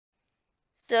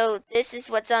So this is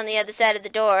what's on the other side of the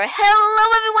door.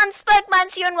 Hello everyone,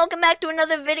 SparkMinds here and welcome back to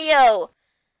another video.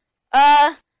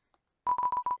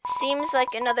 Seems like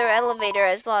another elevator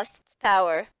has lost its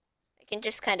power. I can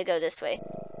just kind of go this way.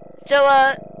 So,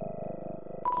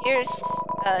 here's,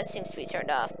 seems to be turned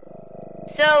off.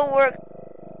 So we're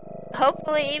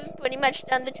hopefully pretty much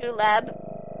done the true lab.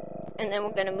 And then we're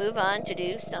gonna move on to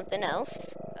do something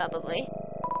else, probably.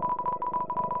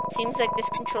 Seems like this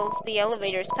controls the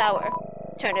elevator's power.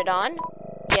 Turn it on?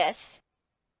 Yes.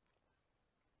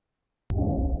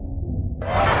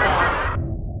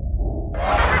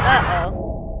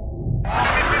 Uh-oh.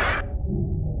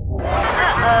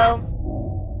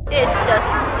 Uh-oh. This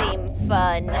doesn't seem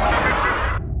fun.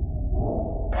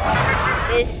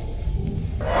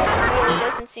 This really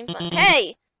doesn't seem fun.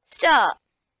 Hey! Stop!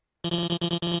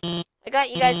 I got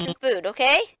you guys some food,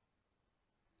 okay?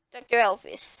 Dr.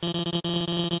 Elvis.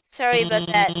 Sorry about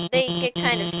that. They get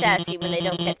kind of sassy when they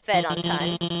don't get fed on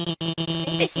time. I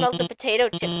think they smelled the potato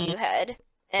chips you had.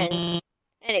 And,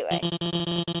 anyway.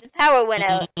 The power went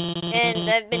out, and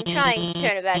I've been trying to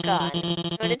turn it back on.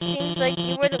 But it seems like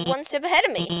you were the one step ahead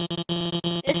of me.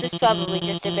 This was probably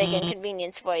just a big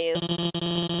inconvenience for you.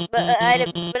 But I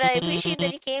appreciate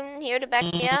that you came here to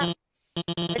back me up.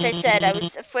 As I said, I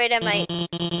was afraid I might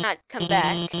not come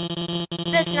back.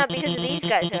 That's not because of these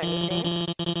guys or anything.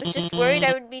 I was just worried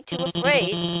I would be too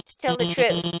afraid to tell the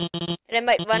truth. And I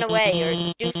might run away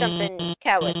or do something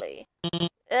cowardly.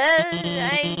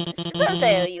 I suppose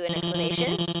I owe you an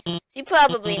explanation. As you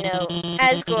probably know,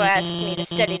 Asgore asked me to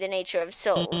study the nature of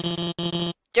souls.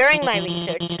 During my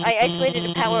research, I isolated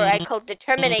a power I called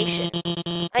determination.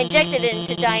 I injected it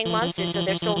into dying monsters so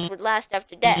their souls would last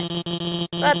after death.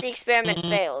 But the experiment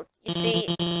failed. You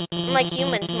see, unlike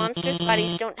humans, monsters'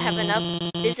 bodies don't have enough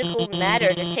physical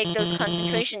matter to take those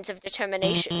concentrations of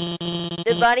determination.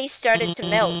 Their bodies started to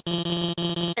melt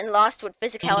and lost what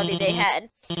physicality they had.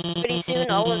 Pretty soon,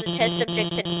 all of the test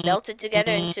subjects had melted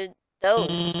together into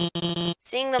those.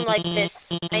 Seeing them like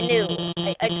this, I knew.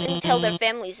 I couldn't tell their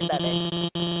families about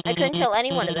it. I couldn't tell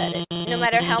anyone about it, no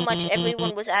matter how much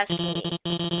everyone was asking me.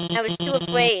 I was too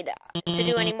afraid to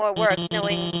do any more work,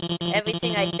 knowing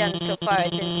everything I'd done so far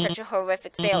had been such a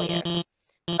horrific failure.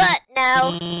 But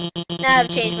now I've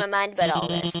changed my mind about all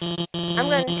this. I'm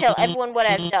going to tell everyone what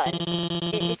I've done.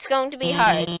 It's going to be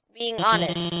hard, being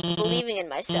honest, believing in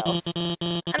myself.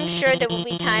 I'm sure there will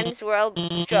be times where I'll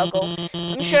struggle.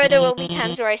 I'm sure there will be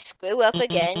times where I screw up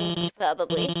again,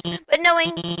 probably. But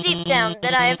knowing deep down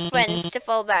that I have friends to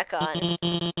fall back on,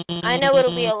 I know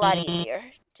it'll be a lot easier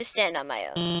to stand on my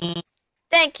own.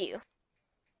 Thank you.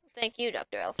 Thank you,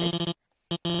 Dr. Elvis.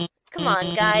 Come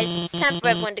on, guys. It's time for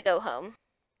everyone to go home.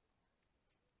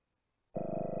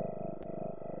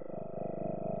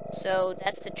 So,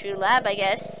 that's the true lab, I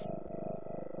guess.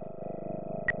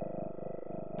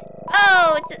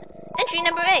 Oh, it's entry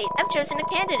number 8. I've chosen a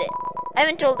candidate. I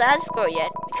haven't told Asgore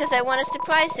yet, because I want to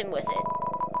surprise him with it.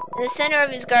 In the center of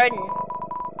his garden,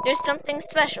 there's something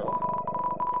special.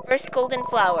 The first golden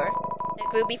flower that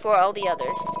grew before all the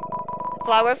others. A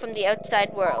flower from the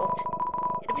outside world.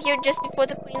 It appeared just before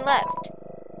the Queen left.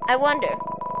 I wonder,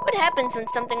 what happens when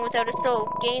something without a soul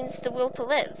gains the will to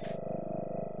live?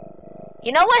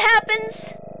 You know what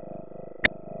happens?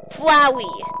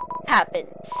 Flowey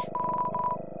happens.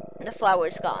 The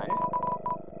flower's gone.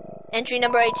 Entry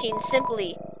number 18,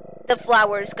 simply, the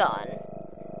flower's gone.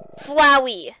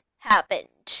 Flowey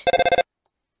happened.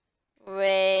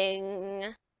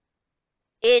 Ring.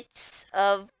 It's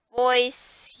a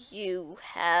voice you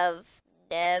have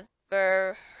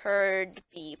never heard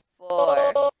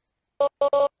before.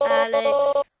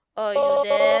 Alex, are you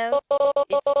there?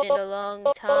 It's been a long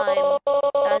time,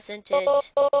 hasn't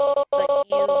it? But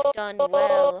you've done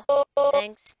well.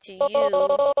 Thanks to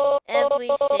you,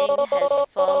 everything has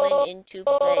fallen into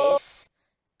place.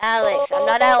 Alex, I'm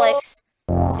not Alex.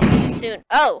 See you soon.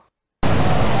 Oh!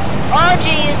 Oh,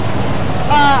 jeez!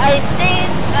 I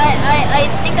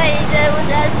think that was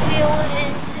Asriel,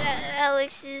 and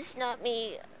Alex is not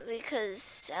me,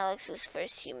 because Alex was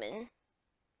first human.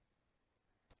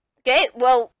 Okay,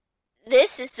 well,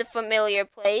 this is a familiar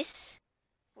place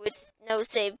with no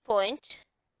save point.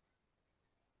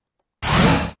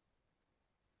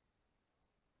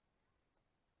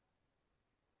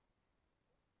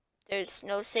 There's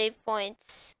no save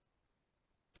points.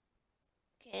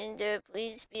 Can there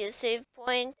please be a save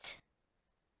point?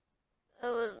 I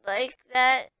would like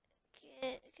that.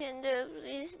 Can there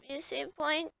please be a save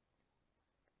point?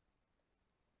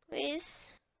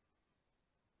 Please?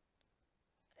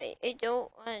 I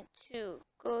don't want to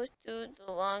go through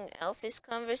the long Alphys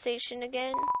conversation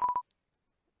again.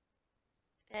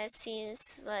 That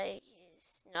seems like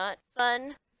it's Not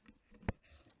fun.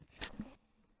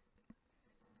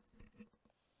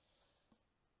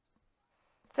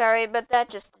 Sorry about that,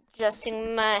 just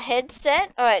adjusting my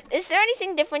headset. Alright, is there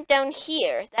anything different down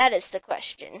here? That is the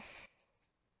question.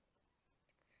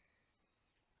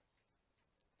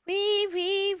 Wee.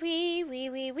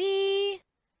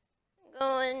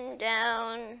 Going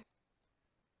down.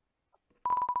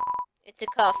 It's a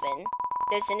coffin.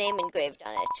 There's a name engraved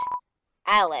on it.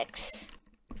 Alex.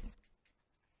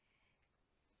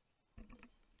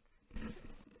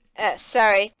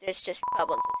 Sorry, there's just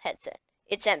problems with headset.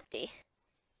 It's empty.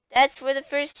 That's where the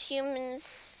first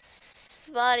human's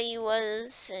body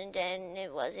was, and then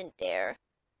it wasn't there.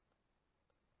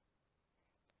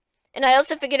 And I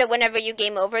also figured out whenever you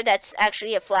game over, that's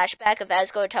actually a flashback of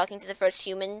Asgore talking to the first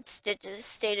humans to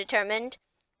stay determined.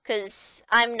 Because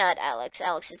I'm not Alex.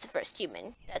 Alex is the first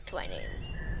human. That's who I named.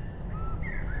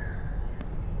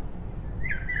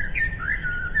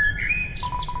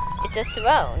 It's a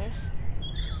throne.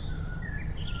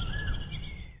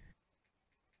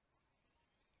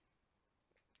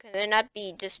 Can there not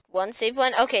be just one save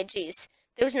point? Okay, geez.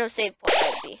 There was no save point,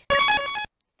 that would be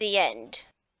the end.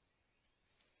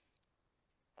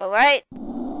 Alright.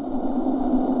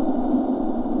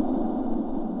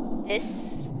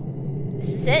 This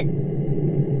is it.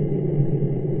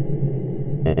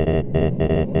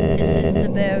 This is the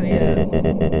barrier.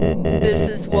 This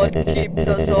is what keeps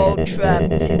us all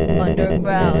trapped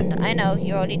underground. I know,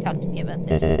 you already talked to me about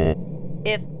this.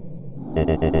 If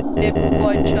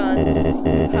by chance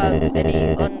you have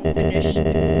any unfinished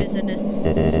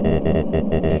business,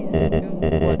 please do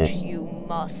what you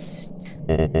must.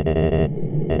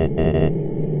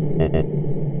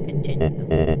 Continue.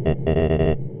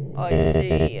 I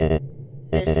see.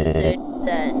 This is it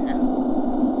then.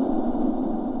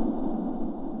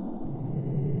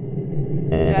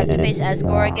 Do I have to face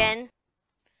Asgore again?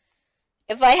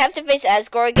 If I have to face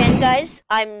Asgore again, guys,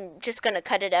 I'm just gonna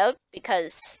cut it out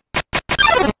because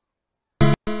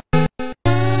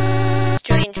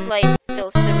strange light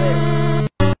fills the room.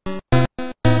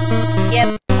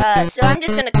 Yep, so I'm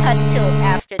just gonna cut till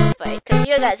after the fight, because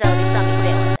you guys already saw me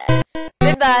fail at that.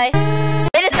 Goodbye.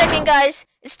 Wait a second, guys.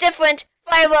 It's different.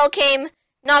 Firewall came,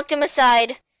 knocked him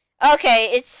aside.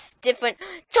 Okay, it's different.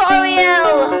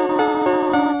 Toriel!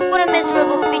 What a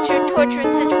miserable creature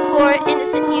torturing such poor,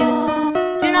 innocent youth.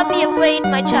 Do not be afraid,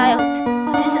 my child.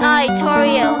 It is I,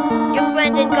 Toriel, your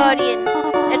friend and guardian.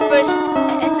 At first,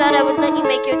 I thought I would let you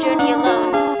make your journey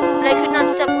alone, but I could not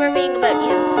stop worrying about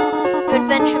you. Your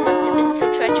adventure must have been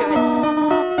so treacherous,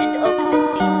 and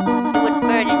ultimately, it would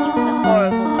burden you with a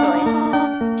horrible choice.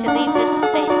 To leave this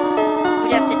place, you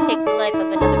would have to take the life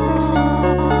of another person.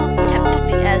 You would have to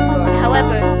defeat Asgore.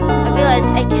 However, I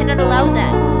realized I cannot allow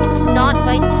that. It's not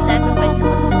right to sacrifice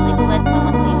someone simply to let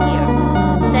someone leave here.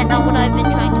 Is that not what I've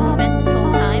been trying to prevent this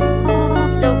whole time?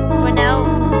 So, for now,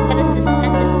 let us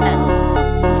suspend this battle.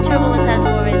 As terrible as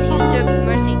Asgore is, he deserves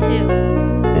mercy too.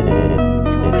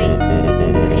 Tori,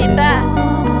 you came back.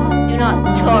 Do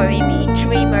not Tori me,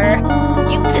 dreamer.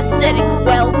 You pathetic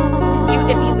whelp.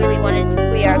 If you really wanted to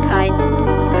free our kind,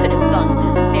 you could have gone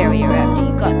through the barrier after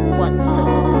you got one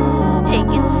soul.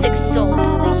 Taken 6 souls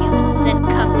from the humans, then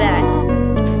come back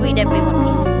and freed everyone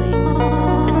peacefully.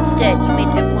 But instead, you made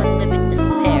everyone live in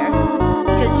despair,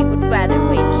 because you would rather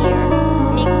wait here,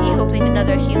 meekly hoping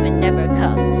another human never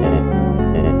comes.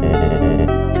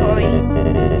 Tori,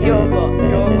 you're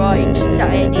right.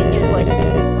 Sorry, I need to do the voices.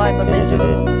 I'm a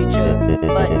miserable creature,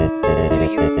 but do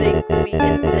you think we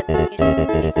can at least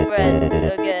be friends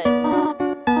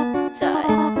again? Sigh.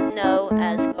 No,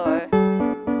 Asgore.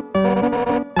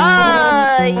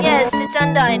 Ah, yes, it's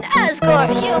Undyne.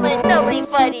 Asgore, human, nobody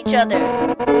fight each other.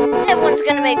 Everyone's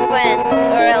gonna make friends,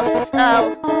 or else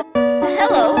I'll...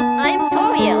 Hello, I'm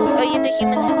Toriel. Are you the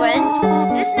human's friend?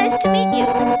 It is nice to meet you.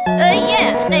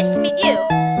 Yeah, nice to meet you.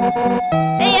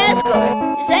 Hey,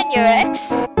 Asgore, is that your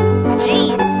ex?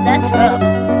 Jeez, that's rough,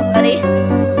 buddy.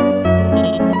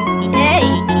 Hey,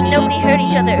 nobody hurt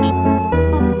each other.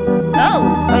 Oh,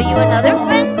 are you another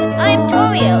friend? I'm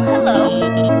Toriel. Hello.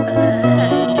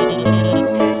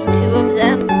 There's 2 of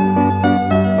them.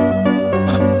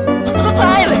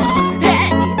 Papyrus!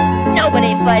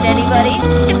 Nobody fight anybody.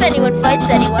 If anyone fights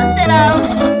anyone, then I'll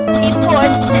be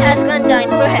forced to ask Undyne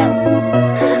for help.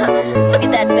 Look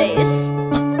at that face.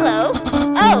 Hello.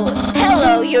 Oh,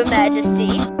 hello, your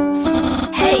majesty.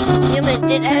 Hey, human,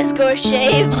 did Asgore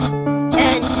shave?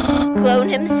 And clone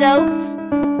himself?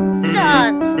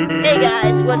 Sans! Hey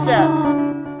guys, what's up?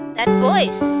 That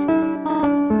voice.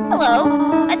 Hello,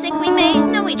 I think we may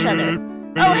know each other.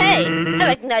 Oh hey, I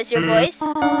recognize your voice.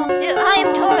 I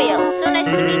am Toriel, so nice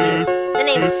to meet you. The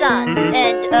name's Sans,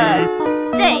 and,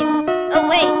 same. Oh,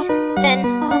 wait. Then,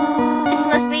 this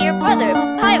must be your brother,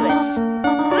 Pyrus.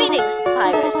 Greetings,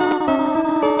 Pyrus.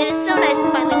 It is so nice to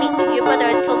finally meet you. Your brother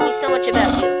has told me so much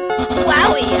about you.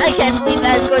 Wowie! I can't believe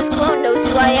Asgore's clone knows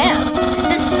who I am.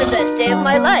 This is the best day of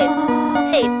my life.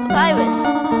 Hey, Pyrus,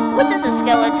 what does a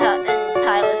skeleton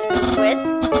tiles roof with?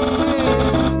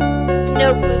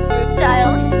 Snow-proof roof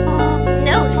tiles?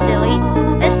 No, silly.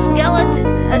 A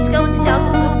skeleton tiles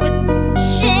is roofed with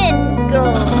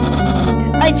shingles.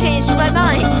 I changed my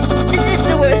mind. This is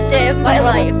the worst day of my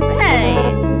life. Hey,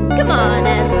 come on,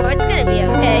 Asgore, it's gonna be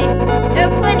okay. There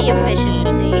are plenty of fish in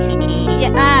the sea.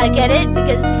 Yeah, get it?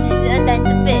 Because Undyne's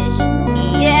a fish.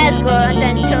 Yeah, Asgore,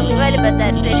 Undyne's totally right about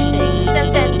that fish thing.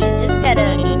 Sometimes you just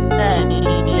gotta,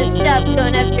 stop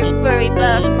going after furry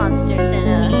boss monsters and,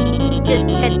 just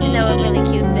get to know a really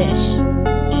cute fish.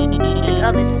 It's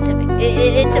oddly specific.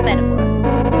 It's a metaphor.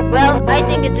 Well, I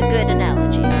think it's a good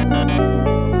analogy.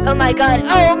 Oh my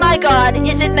god,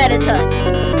 is it Mettaton?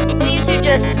 Will you two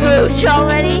just smooch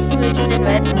already? Smooch is in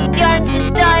red. Yarns is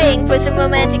dying for some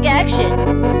romantic action.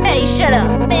 Hey, shut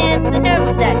up. Man, the nerve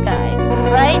of that guy.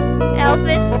 Right?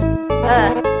 Alphys?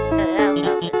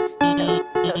 Alphys.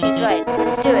 No, he's right.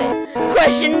 Let's do it.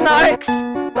 Question marks?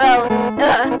 Well,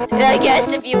 I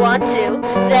guess if you want to,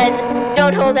 then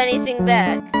don't hold anything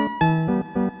back.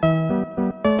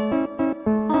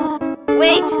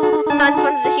 Wait! I'm in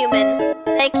front of the human.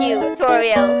 Thank you,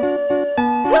 Toriel.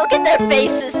 Look at their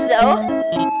faces, though.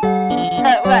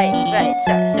 Right.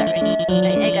 Sorry. I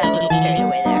got a little carried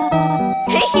away there.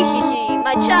 Hey,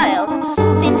 my child.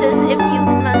 Seems as if you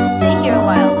must stay here a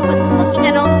while, but looking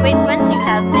at all the great friends you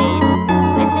have made,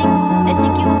 I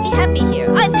think you will be happy here.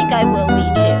 I think I will be,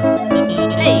 too.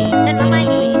 Hey, that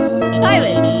reminds me.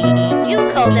 Pyrus, you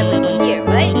called everyone here,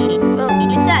 right? Well,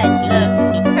 besides,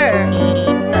 her.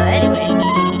 Anyway,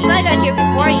 if I got here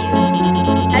before you,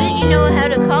 how did you know how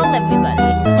to call everybody?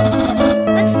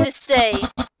 Let's just say,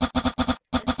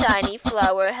 a tiny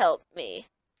flower helped me.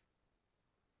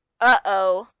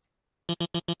 Uh-oh.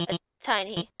 A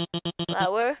tiny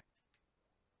flower?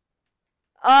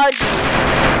 Oh, jeez.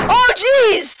 Oh,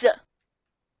 jeez!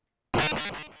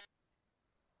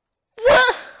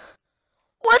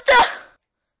 What the?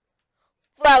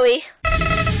 Flowey,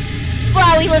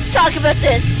 let's talk about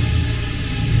this.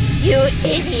 You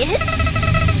idiots!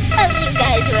 Well, you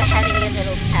guys were having your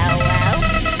little powwow.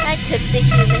 I took the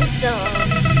human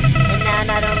souls. And now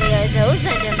not only are those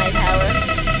under my power,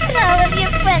 but all of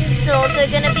your friends' souls are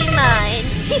gonna be mine.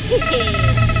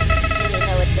 And you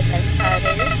know what the best part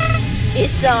is?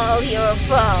 It's all your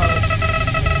fault.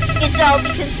 It's all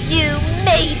because you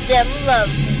made them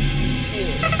love you.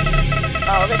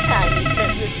 All the time you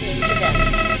spent listening to them,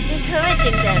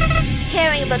 encouraging them,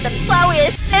 caring about them. Flowey, I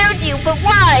spared you, but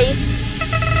why?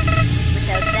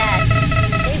 Without that,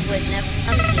 they wouldn't have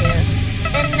come here.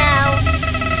 And now,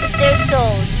 with their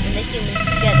souls and the humans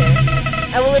together,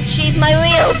 I will achieve my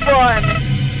real form.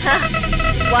 Huh?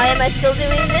 Why am I still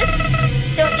doing this?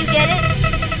 Don't you get it?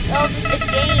 It's all just a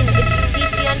game. If you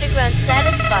leave the underground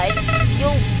satisfied,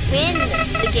 you'll win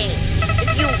the game.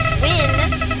 If you win,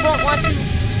 you won't want to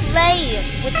play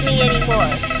with me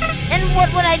anymore. And what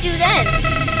would I do then?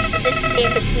 This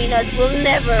game between us will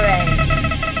never end.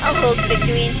 I'll hold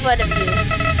victory in front of you,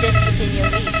 just within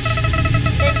your reach.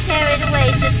 Then tear it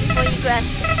away just before you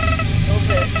grasp it.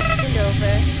 Over and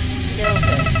over and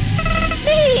over.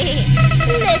 Hey,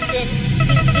 listen,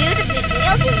 you do defeat me,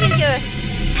 I'll give you your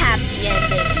happy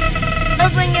ending.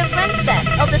 I'll bring your friends back.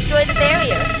 I'll destroy the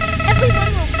barrier.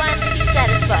 Everyone will finally be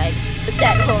satisfied. But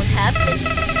that won't happen.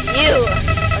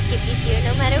 I'll keep you here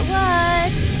no matter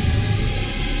what.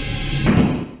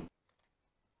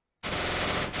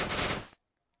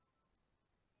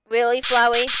 Really,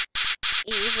 Flowey?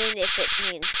 Even if it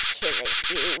means killing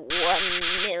you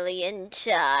 1,000,000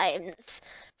 times.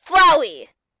 Flowey!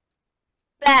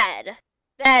 Bad.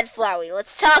 Bad, Flowey.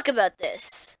 Let's talk about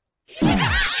this.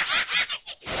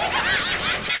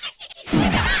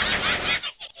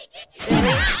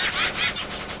 Really?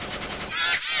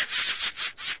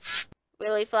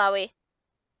 Really, Flowey?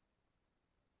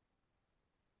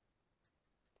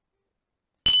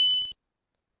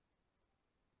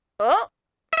 Oh?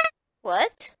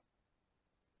 What?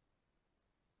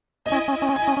 Do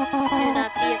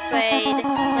not be afraid,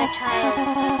 my child.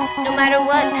 No matter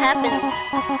what happens,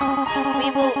 we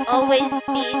will always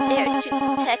be there to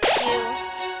protect you.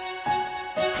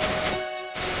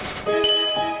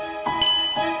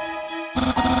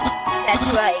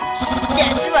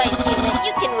 That's right, human.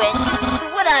 You can win. Just do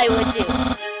what I would do.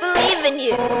 Believe in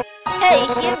you. Hey,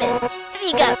 human. If If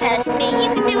you got past me,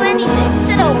 you can do anything,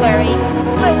 so don't worry.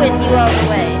 We're with you all the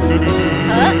way.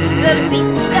 Huh? You haven't beaten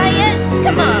this guy yet?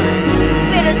 Come on. This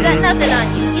weirdo's got nothing on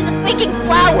you. He's a freaking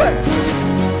flower.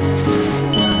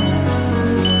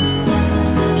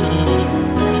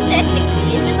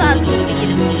 Technically, it's impossible for you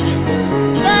to beat him.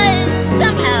 But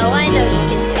somehow, I know you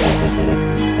can do it.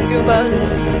 Human,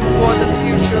 for the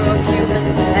future of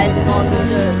humans and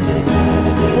monsters,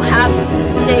 you have to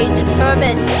stay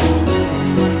determined.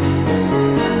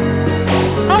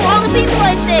 Oh, all the people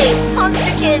I saved!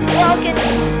 Monster Kid, Walken,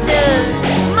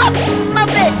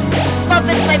 Muppet!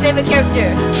 Muppet's my favorite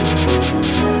character.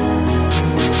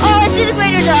 Oh, I see the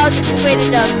greater dog. The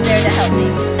greater dog's there to help me.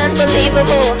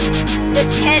 Unbelievable.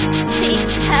 This can't be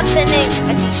happening.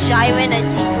 I see Shiren, I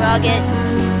see Frogget.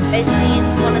 I see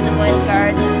one of the royal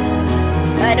guards.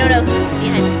 I don't know who's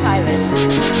behind Papyrus.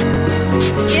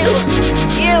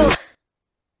 You!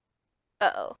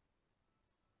 Uh-oh.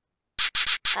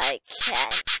 I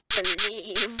can't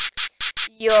believe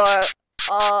you're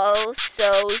all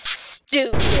so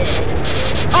stupid.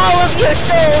 All of your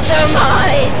souls are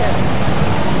mine!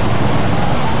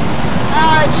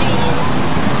 Oh, jeez.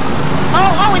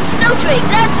 Oh, it's Snowdrake!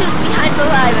 That's who's behind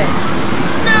Papyrus!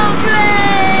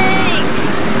 Snowdrake!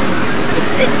 This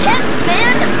is intense,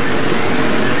 man!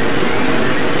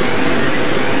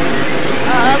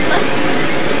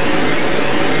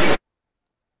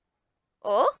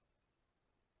 Oh?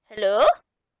 Hello?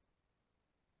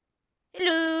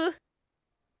 Hello?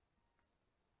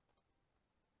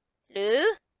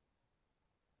 Hello?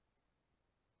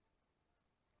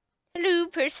 Hello,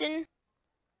 person?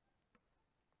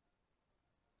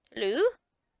 Hello?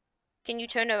 Can you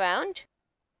turn around?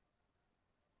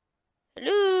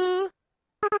 Hello?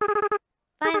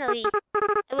 Finally,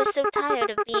 I was so tired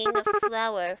of being a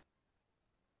flower.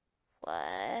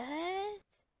 What?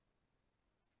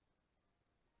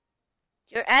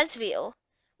 You're Asriel.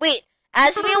 Wait,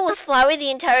 Asriel was flower the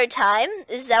entire time?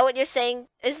 Is that what you're saying?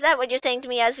 Is that what you're saying to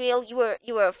me, Asriel? You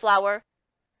were a flower.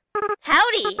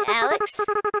 Howdy, Alex.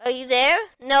 Are you there?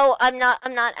 No, I'm not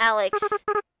Alex.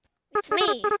 It's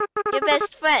me, your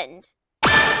best friend.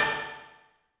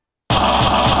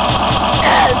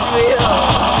 Asriel!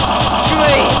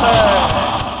 Dreamer!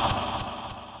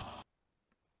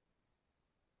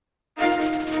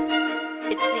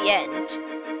 It's the end.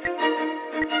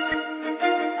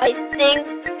 I think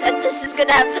that this is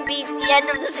gonna have to be the end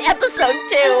of this episode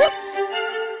too.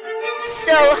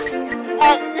 So,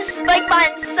 this is Spike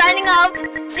Mine signing off.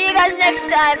 See you guys next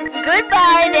time.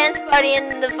 Goodbye, dance party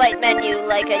in the fight menu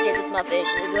like I did with Muffet.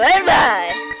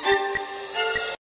 Goodbye.